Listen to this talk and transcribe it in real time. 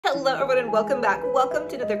Hello everyone and welcome back. Welcome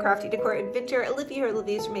to another crafty decor adventure. Olivia or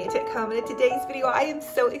Olivias Romantic Home. And in today's video, I am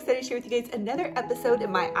so excited to share with you guys another episode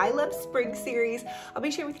in my I Love Spring series. I'll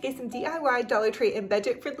be sharing with you guys some DIY, Dollar Tree, and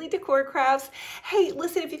budget-friendly decor crafts. Hey,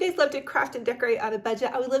 listen, if you guys love to craft and decorate on a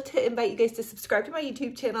budget, I would love to invite you guys to subscribe to my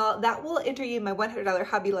YouTube channel. That will enter you in my $100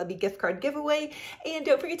 Hobby Lobby gift card giveaway. And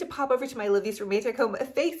don't forget to pop over to my Olivias Romantic Home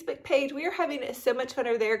Facebook page. We are having so much fun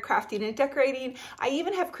over there crafting and decorating. I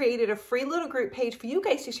even have created a free little group page for you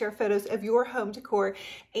guys to share photos of your home decor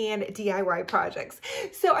and DIY projects.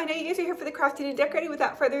 So I know you guys are here for the crafting and decorating.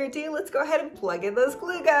 Without further ado, let's go ahead and plug in those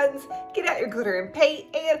glue guns, get out your glitter and paint,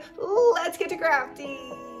 and let's get to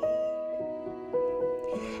crafting.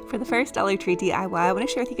 For the first Dollar Tree DIY, I want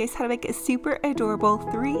to share with you guys how to make a super adorable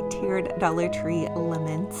 3-tiered Dollar Tree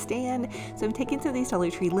lemon stand. So I'm taking some of these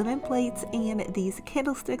Dollar Tree lemon plates and these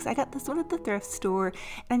candlesticks. I got this one at the thrift store,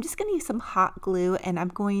 and I'm just going to use some hot glue, and I'm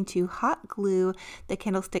going to hot glue the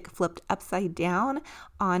candlestick flipped upside down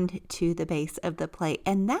onto the base of the plate.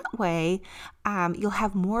 And that way, you'll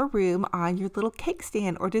have more room on your little cake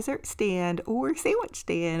stand or dessert stand or sandwich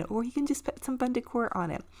stand, or you can just put some fun decor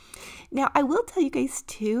on it. Now, I will tell you guys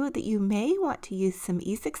too that you may want to use some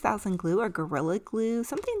E6000 glue or Gorilla Glue,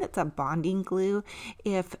 something that's a bonding glue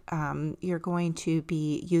if you're going to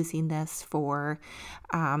be using this for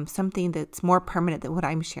something that's more permanent than what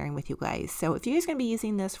I'm sharing with you guys. So if you guys are going to be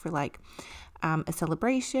using this for like a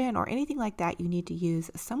celebration or anything like that, you need to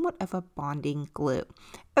use somewhat of a bonding glue.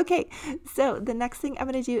 Okay, so the next thing I'm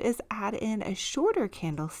going to do is add in a shorter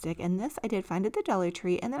candlestick, and this I did find at the Dollar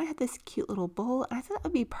Tree, and then I had this cute little bowl, and I thought that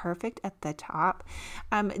would be perfect at the top.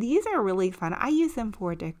 These are really fun. I use them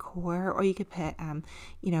for decor, or you could put,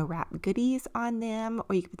 wrap goodies on them,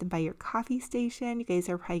 or you could put them by your coffee station. You guys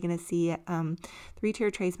are probably going to see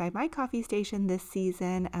 3-tier trays by my coffee station this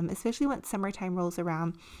season, especially when summertime rolls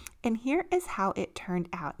around. And here is how it turned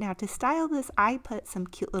out. Now, to style this, I put some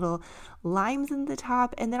cute little limes in the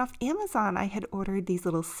top, and then off Amazon, I had ordered these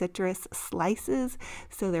little citrus slices.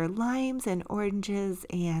 So they're limes and oranges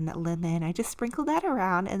and lemon. I just sprinkled that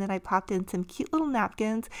around, and then I popped in some cute little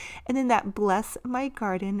napkins, and then that Bless My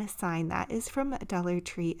Garden sign, that is from Dollar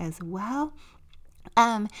Tree as well.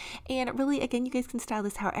 And really, again, you guys can style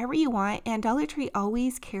this however you want, and Dollar Tree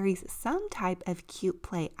always carries some type of cute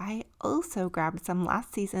plate. I also grabbed some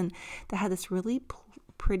last season that had this really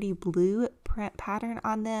pretty blue print pattern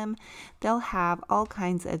on them. They'll have all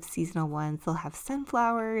kinds of seasonal ones. They'll have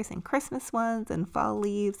sunflowers and Christmas ones and fall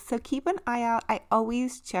leaves. So keep an eye out. I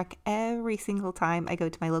always check every single time I go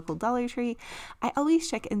to my local Dollar Tree. I always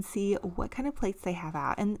check and see what kind of plates they have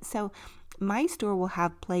out. And so my store will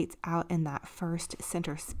have plates out in that first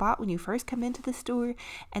center spot when you first come into the store,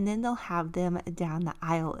 and then they'll have them down the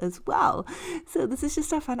aisle as well. So this is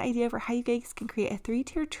just a fun idea for how you guys can create a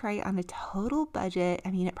 3-tier tray on a total budget. I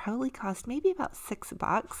mean, it probably cost maybe about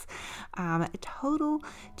 $6 total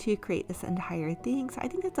to create this entire thing. So I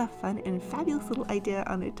think that's a fun and fabulous little idea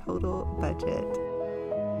on a total budget.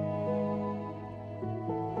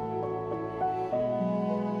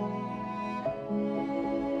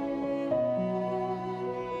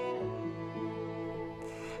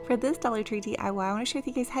 For this Dollar Tree DIY, I want to share with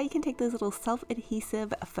you guys how you can take those little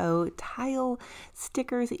self-adhesive faux tile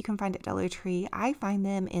stickers that you can find at Dollar Tree. I find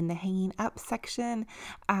them in the hanging up section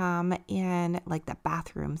and like the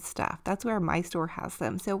bathroom stuff. That's where my store has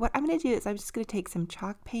them. So what I'm going to do is I'm just going to take some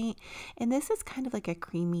chalk paint, and this is kind of like a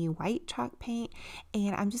creamy white chalk paint,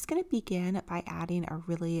 and I'm just going to begin by adding a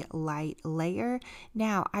really light layer.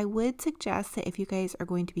 Now, I would suggest that if you guys are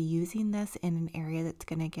going to be using this in an area that's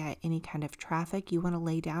going to get any kind of traffic, you want to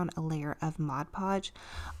lay down a layer of Mod Podge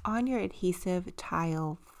on your adhesive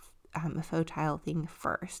tile, faux tile thing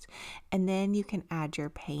first, and then you can add your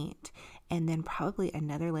paint, and then probably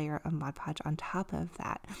another layer of Mod Podge on top of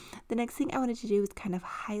that. The next thing I wanted to do was kind of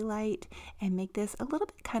highlight and make this a little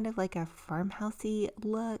bit kind of like a farmhousey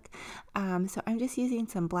look. So I'm just using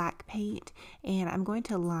some black paint, and I'm going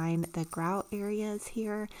to line the grout areas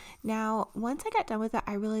here. Now, once I got done with it,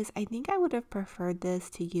 I realized I think I would have preferred this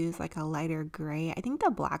to use like a lighter gray. I think the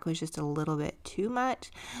black was just a little bit too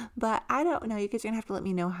much, but I don't know. You guys are gonna have to let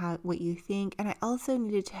me know what you think. And I also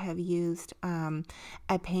needed to have used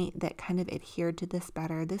a paint that kind of adhered to this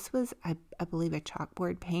better. This was, I believe, a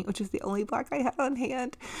chalkboard paint, which is the only black I had on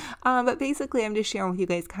hand. But basically, I'm just sharing with you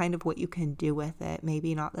guys kind of what you can do with it.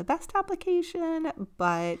 Maybe not the best application,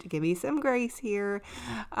 but give me some grace here.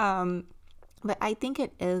 But I think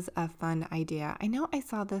it is a fun idea. I know I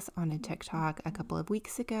saw this on a TikTok a couple of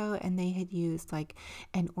weeks ago, and they had used like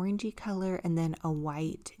an orangey color and then a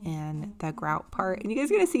white in the grout part. And you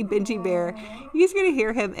guys are going to see Benji Bear. You guys are going to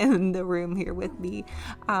hear him in the room here with me.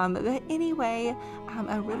 But anyway,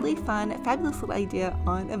 a really fun, fabulous little idea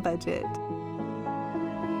on a budget.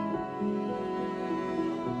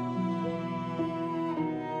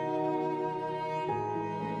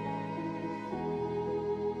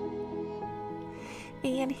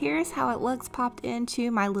 And here's how it looks popped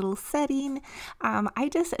into my little setting. I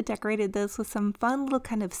just decorated this with some fun little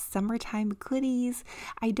kind of summertime goodies.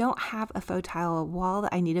 I don't have a faux tile wall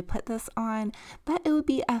that I need to put this on, but it would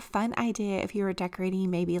be a fun idea if you were decorating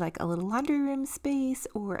maybe like a little laundry room space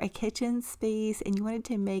or a kitchen space and you wanted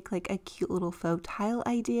to make like a cute little faux tile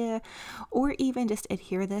idea, or even just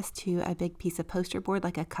adhere this to a big piece of poster board,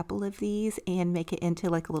 like a couple of these, and make it into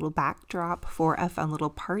like a little backdrop for a fun little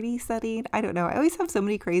party setting. I don't know. I always have so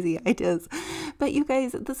many crazy ideas, but you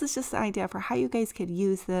guys, this is just an idea for how you guys could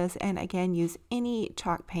use this. And again, use any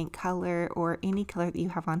chalk paint color or any color that you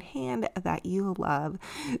have on hand that you love.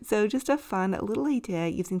 So just a fun little idea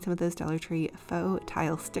using some of those Dollar Tree faux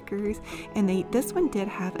tile stickers. And this one did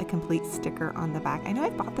have a complete sticker on the back. I know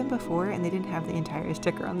I've bought them before and they didn't have the entire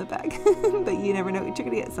sticker on the back, but you never know what you're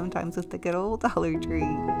gonna get sometimes with the good old Dollar Tree.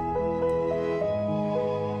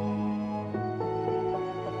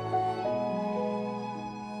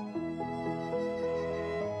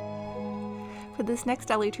 For this next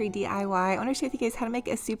Dollar Tree DIY, I want to show you guys how to make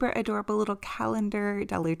a super adorable little calendar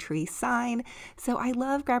Dollar Tree sign. So I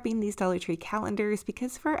love grabbing these Dollar Tree calendars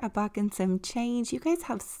because for $1 and some change, you guys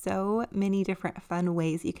have so many different fun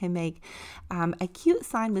ways you can make a cute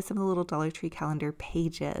sign with some of the little Dollar Tree calendar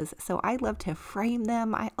pages. So I love to frame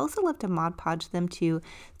them. I also love to Mod Podge them to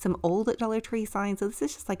some old Dollar Tree signs. So this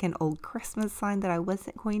is just like an old Christmas sign that I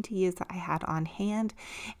wasn't going to use that I had on hand.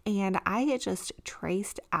 And I had just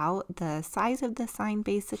traced out the size of the sign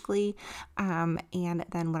basically, and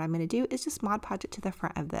then what I'm going to do is just Mod Podge it to the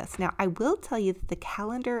front of this. Now I will tell you that the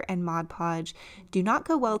calendar and Mod Podge do not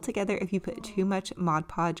go well together if you put too much Mod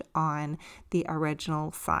Podge on the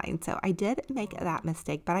original sign. So I did make that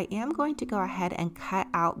mistake, but I am going to go ahead and cut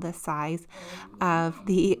out the size of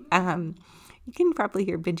the you can probably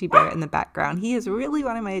hear Benji Bear in the background. He is really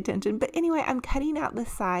wanting my attention. But anyway, I'm cutting out the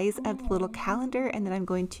size of the little calendar, and then I'm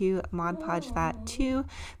going to Mod Podge that to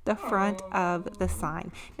the front of the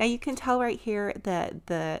sign. Now you can tell right here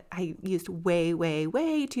that I used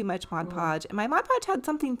way too much Mod Podge, and my Mod Podge had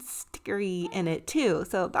something stickery in it too.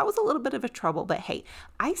 So that was a little bit of a trouble, but hey,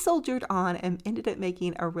 I soldiered on and ended up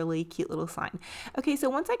making a really cute little sign. Okay, so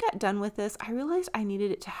once I got done with this, I realized I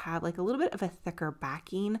needed it to have like a little bit of a thicker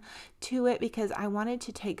backing to it because I wanted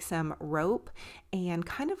to take some rope and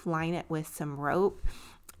kind of line it with some rope.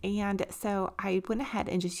 And so I went ahead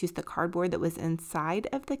and just used the cardboard that was inside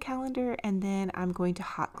of the calendar, and then I'm going to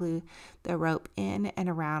hot glue the rope in and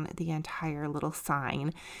around the entire little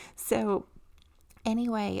sign. So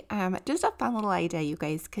anyway, just a fun little idea you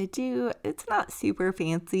guys could do. It's not super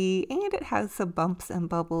fancy and it has some bumps and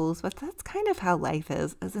bubbles, but that's kind of how life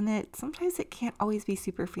is, isn't it? Sometimes it can't always be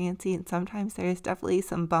super fancy and sometimes there's definitely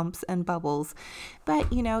some bumps and bubbles.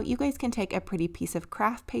 But you know, you guys can take a pretty piece of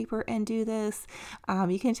craft paper and do this.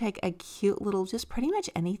 You can take a cute little, just pretty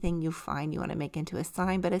much anything you find you want to make into a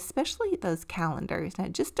sign, but especially those calendars. Now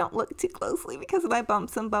just don't look too closely because of my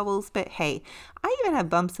bumps and bubbles, but hey, I even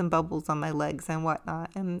have bumps and bubbles on my legs and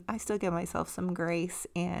whatnot, and I still give myself some grace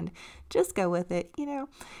and just go with it. You know,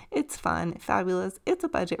 it's fun, fabulous, it's a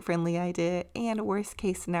budget friendly idea, and worst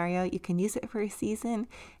case scenario, you can use it for a season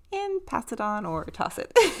and pass it on or toss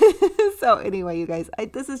it. So anyway, you guys,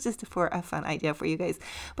 this is just for a fun idea for you guys,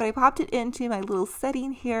 but I popped it into my little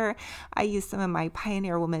setting here. I used some of my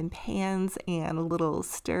Pioneer Woman pans and a little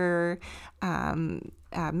stir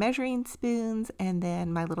measuring spoons, and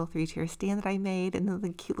then my little 3-tier stand that I made, and then the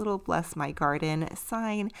cute little Bless My Garden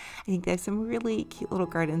sign. I think there's some really cute little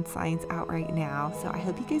garden signs out right now, so I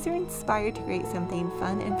hope you guys are inspired to create something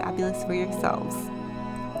fun and fabulous for yourselves.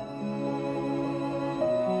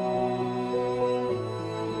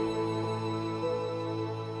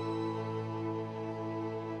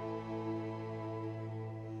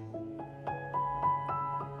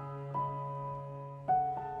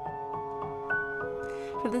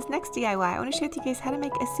 For this next DIY, I want to share with you guys how to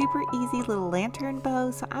make a super easy little lantern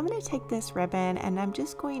bow. So I'm going to take this ribbon and I'm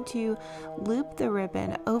just going to loop the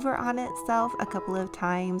ribbon over on itself a couple of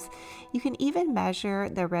times. You can even measure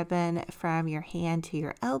the ribbon from your hand to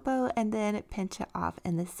your elbow and then pinch it off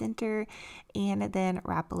in the center and then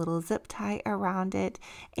wrap a little zip tie around it.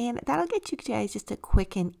 And that'll get you guys just a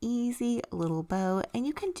quick and easy little bow. And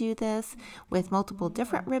you can do this with multiple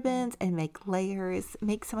different ribbons and make layers,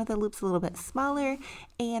 make some of the loops a little bit smaller,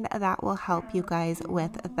 and that will help you guys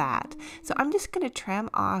with that. So I'm just going to trim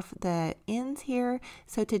off the ends here.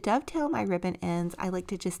 So to dovetail my ribbon ends, I like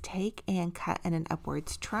to just take and cut in an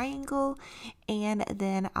upwards triangle, and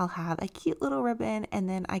then I'll have a cute little ribbon, and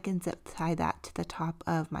then I can zip tie that to the top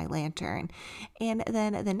of my lantern. And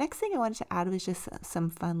then the next thing I wanted to add was just some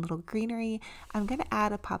fun little greenery. I'm going to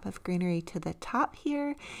add a pop of greenery to the top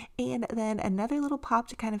here, and then another little pop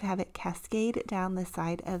to kind of have it cascade down the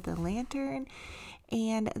side of the lantern.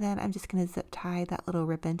 And then I'm just going to zip tie that little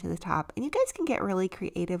ribbon to the top. And you guys can get really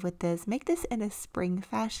creative with this. Make this in a spring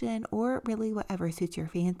fashion or really whatever suits your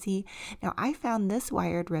fancy. Now, I found this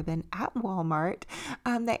wired ribbon at Walmart.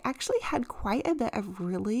 They actually had quite a bit of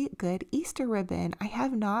really good Easter ribbon. I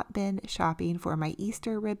have not been shopping for my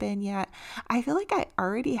Easter ribbon yet. I feel like I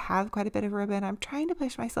already have quite a bit of ribbon. I'm trying to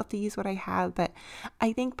push myself to use what I have, but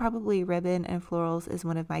I think probably ribbon and florals is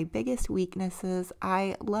one of my biggest weaknesses.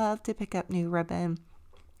 I love to pick up new ribbon.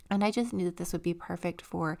 And I just knew that this would be perfect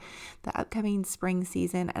for the upcoming spring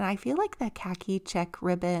season. And I feel like the khaki check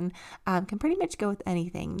ribbon can pretty much go with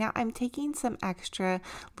anything. Now I'm taking some extra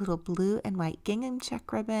little blue and white gingham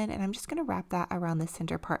check ribbon, and I'm just going to wrap that around the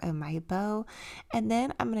center part of my bow. And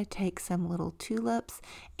then I'm going to take some little tulips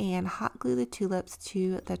and hot glue the tulips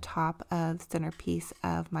to the top of centerpiece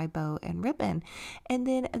of my bow and ribbon. And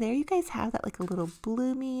then there you guys have that, like a little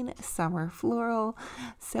blooming summer floral.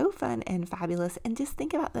 So fun and fabulous. And just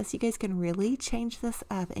think about this. You guys can really change this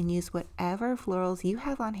up and use whatever florals you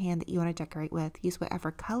have on hand that you want to decorate with. Use whatever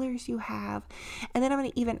colors you have. And then I'm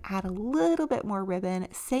going to even add a little bit more ribbon,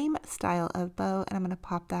 same style of bow, and I'm going to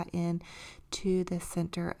pop that in to the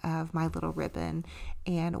center of my little ribbon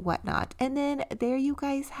and whatnot. And then there you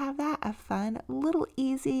guys have that, a fun little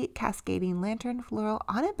easy cascading lantern floral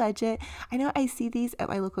on a budget. I know I see these at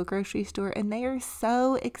my local grocery store and they are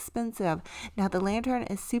so expensive. Now the lantern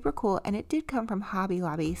is super cool and it did come from Hobby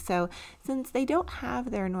Lobby. So since they don't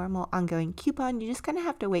have their normal ongoing coupon, you just kind of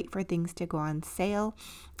have to wait for things to go on sale.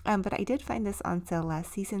 But I did find this on sale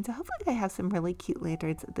last season, so hopefully they have some really cute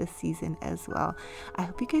lanterns this season as well. I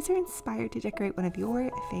hope you guys are inspired to decorate one of your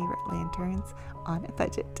favorite lanterns on a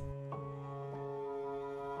budget.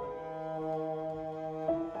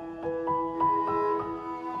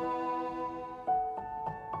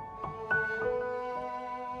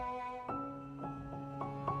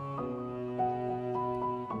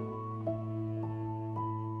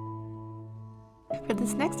 For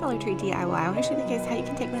this next Dollar Tree DIY, I want to show you guys how you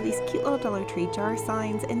can take one of these cute little Dollar Tree jar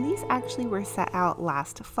signs, and these actually were set out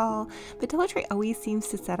last fall, but Dollar Tree always seems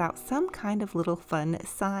to set out some kind of little fun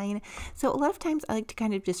sign. So a lot of times I like to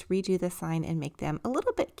kind of just redo the sign and make them a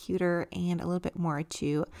little bit cuter and a little bit more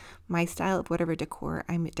to my style of whatever decor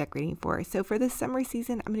I'm decorating for. So for this summer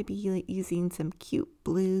season, I'm going to be using some cute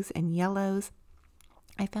blues and yellows.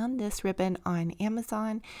 I found this ribbon on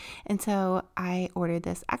Amazon, and so I ordered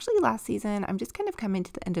this actually last season. I'm just kind of coming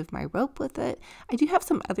to the end of my rope with it. I do have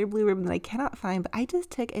some other blue ribbon that I cannot find, but I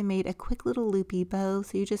just took and made a quick little loopy bow.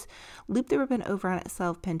 So you just loop the ribbon over on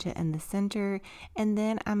itself, pinch it in the center, and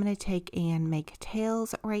then I'm going to take and make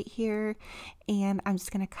tails right here, and I'm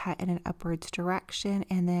just going to cut in an upwards direction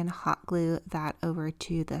and then hot glue that over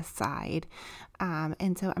to the side.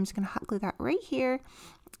 And so I'm just going to hot glue that right here.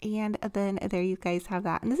 And then there you guys have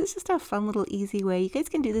that. And this is just a fun little easy way. You guys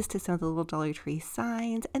can do this to some of the little Dollar Tree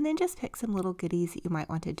signs and then just pick some little goodies that you might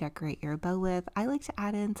want to decorate your bow with. I like to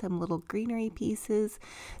add in some little greenery pieces.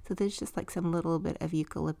 So there's just like some little bit of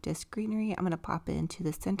eucalyptus greenery. I'm going to pop it into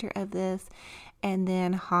the center of this and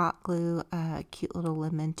then hot glue a cute little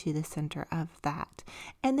lemon to the center of that.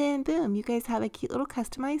 And then boom, you guys have a cute little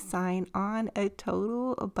customized sign on a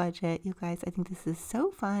total budget. You guys, I think this is so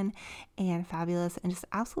fun and fabulous and just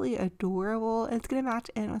absolutely adorable. It's going to match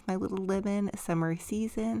in with my little lemon summer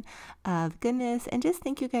season of goodness. And just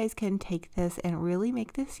think you guys can take this and really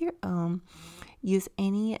make this your own. Use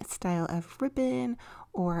any style of ribbon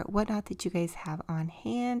or whatnot that you guys have on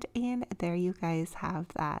hand, and there you guys have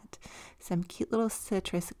that. Some cute little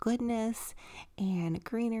citrus goodness and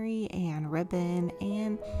greenery and ribbon,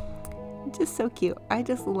 and just so cute. I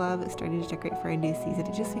just love starting to decorate for a new season.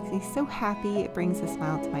 It just makes me so happy. It brings a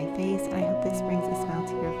smile to my face, and I hope this brings a smile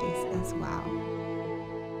to your face as well.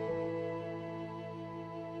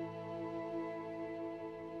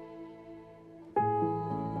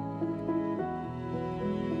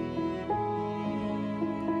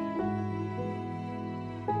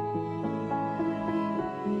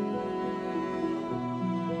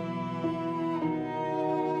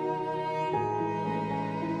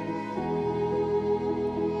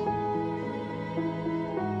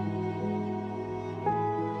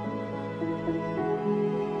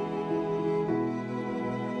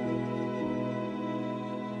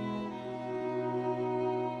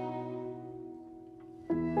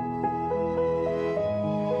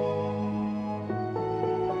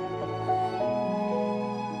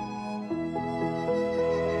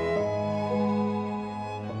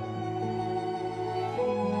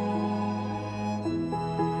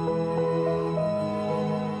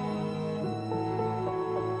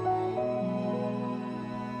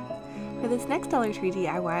 this next Dollar Tree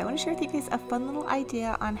DIY, I want to share with you guys a fun little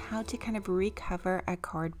idea on how to kind of recover a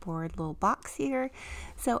cardboard little box here.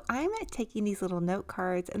 So I'm taking these little note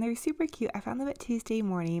cards and they're super cute. I found them at Tuesday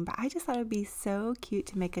morning, but I just thought it would be so cute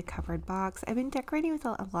to make a covered box. I've been decorating with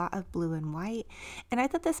a lot of blue and white, and I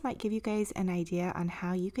thought this might give you guys an idea on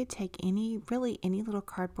how you could take really any little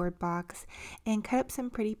cardboard box and cut up some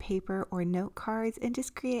pretty paper or note cards and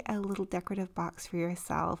just create a little decorative box for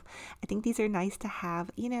yourself. I think these are nice to have,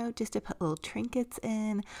 you know, just to put little trinkets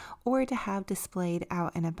in or to have displayed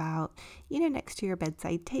out and about, you know, next to your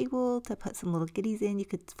bedside table to put some little goodies in. You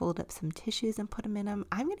could fold up some tissues and put them in them.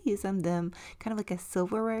 I'm going to use them kind of like a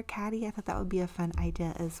silverware caddy. I thought that would be a fun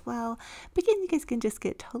idea as well. But again, you guys can just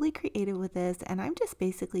get totally creative with this, and I'm just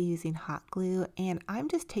basically using hot glue, and I'm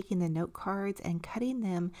just taking the note cards and cutting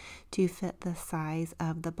them to fit the size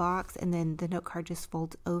of the box, and then the note card just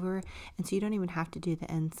folds over, and so you don't even have to do the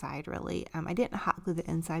inside really. I didn't hot glue the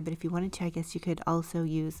inside, but if you wanted to, I guess you could also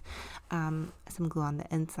use some glue on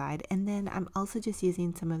the inside. And then I'm also just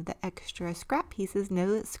using some of the extra scrap pieces,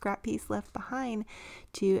 no scrap piece left behind,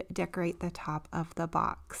 to decorate the top of the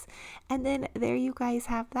box. And then there you guys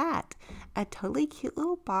have that, a totally cute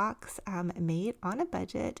little box made on a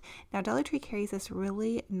budget. Now Dollar Tree carries this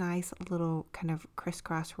really nice little kind of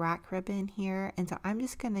crisscross rack ribbon here, and so I'm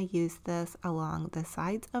just going to use this along the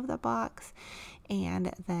sides of the box,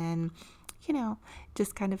 and then, you know,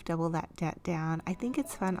 just kind of double that down. I think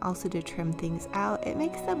it's fun also to trim things out. It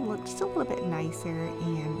makes them look just a little bit nicer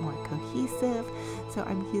and more cohesive. So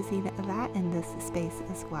I'm using that in this space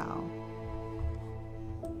as well.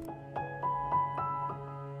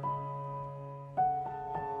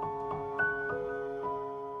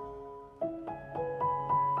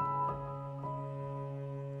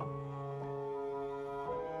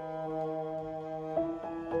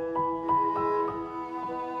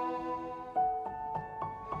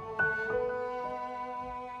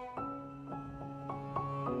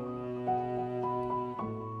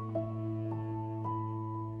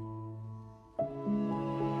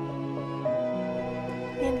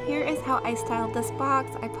 And here is how I styled this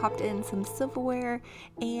box. I popped in some silverware,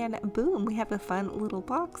 and boom, we have a fun little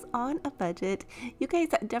box on a budget. You guys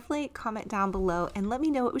definitely comment down below and let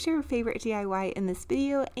me know what was your favorite DIY in this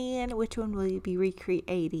video and which one will you be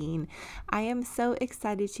recreating. I am so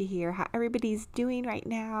excited to hear how everybody's doing right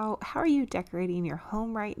now. How are you decorating your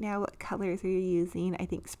home right now? What colors are you using? I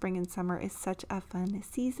think spring and summer is such a fun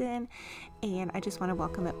season, and I just want to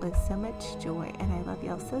welcome it with so much joy. And I love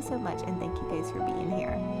y'all so much, and thank you guys for being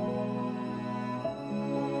here.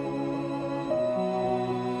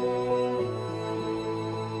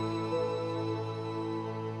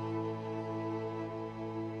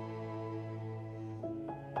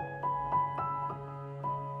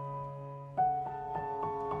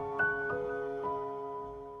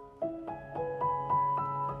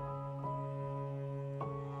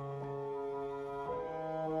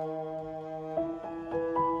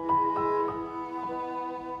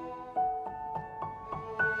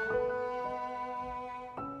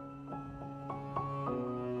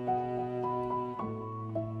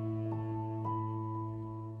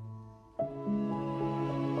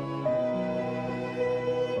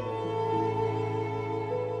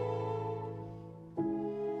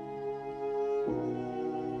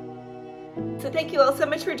 So thank you all so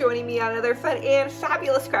much for joining me on another fun and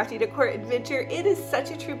fabulous crafty decor adventure. It is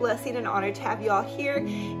such a true blessing and honor to have you all here.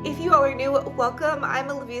 If you all are new, welcome. I'm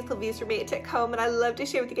Olivias, Olivias from Make It Tech Home, and I love to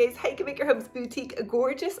share with you guys how you can make your home's boutique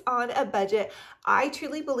gorgeous on a budget. I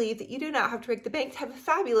truly believe that you do not have to break the bank to have a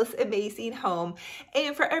fabulous, amazing home.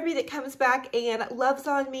 And for everybody that comes back and loves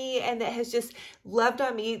on me and that has just loved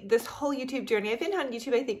on me this whole YouTube journey, I've been on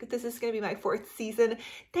YouTube, I think this is going to be my 4th season.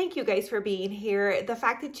 Thank you guys for being here. The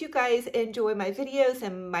fact that you guys enjoy my videos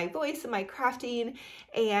and my voice and my crafting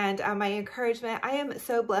and my encouragement, I am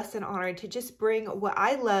so blessed and honored to just bring what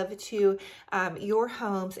I love to your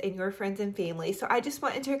homes and your friends and family. So I just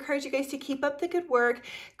wanted to encourage you guys to keep up the good work,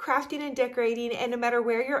 crafting and decorating, and no matter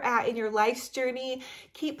where you're at in your life's journey,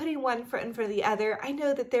 keep putting one foot in front of the other. I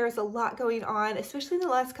know that there's a lot going on, especially in the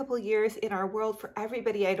last couple of years in our world for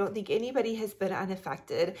everybody. I don't think anybody has been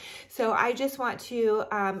unaffected. So I just want to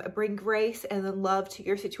bring grace and love to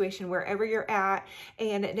your situation wherever you're at,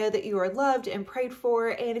 and know that you are loved and prayed for.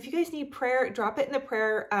 And if you guys need prayer, drop it in the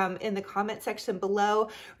prayer in the comment section below.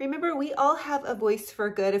 Remember, we all have a voice for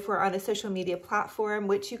good if we're on a social media platform,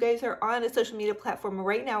 which you guys are on a social media platform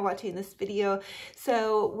right now watching this video.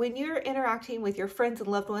 So when you're interacting with your friends and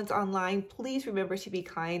loved ones online, please remember to be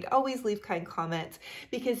kind. Always leave kind comments,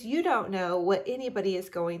 because you don't know what anybody is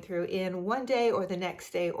going through in one day or the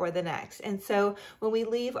next day or the next. And so when we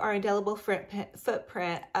leave our indelible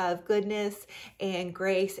footprint of goodness and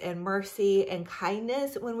grace and mercy and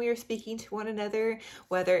kindness when we are speaking to one another,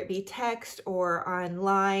 whether it be text or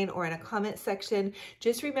online or in a comment section,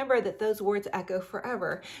 just remember that those words echo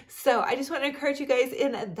forever. So I just want to encourage you guys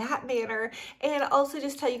in that manner, and also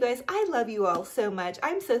just tell you guys I love you all so much.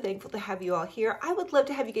 I'm so thankful to have you all here. I would love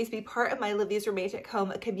to have you guys be part of my Olivia's Romantic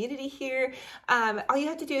Home community here. All you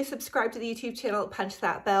have to do is subscribe to the YouTube channel, punch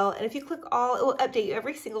that bell, and if you click all, it will update you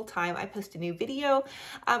every single time I post a new video.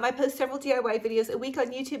 I post several DIY videos a week on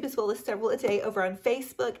YouTube, as well as several a day over on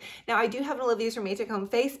Facebook. Now, I do have an Olivia's Romantic Home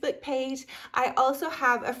Facebook page. I also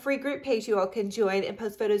have a free group page you all can join and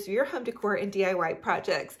post photos of your home decor and DIY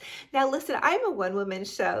projects. Now, listen, I'm a one-woman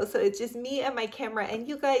show, so it's just me and my camera and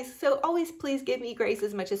you guys, so always please give me grace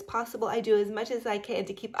as much as possible. I do as much as I can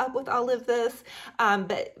to keep up with all of this,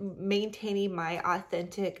 but maintaining my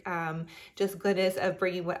authentic just goodness of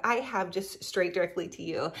bringing what I have just straight directly to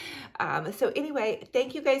you. So anyway,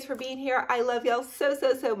 thank you guys for being here. I love y'all so,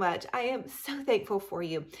 so, so much. I am so thankful for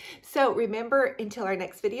you. So remember, until our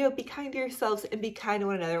next video, be kind to yourselves and be kind to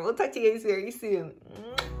one another. We'll talk to you guys very soon.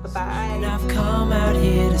 Bye-bye. I've come out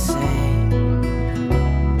here to say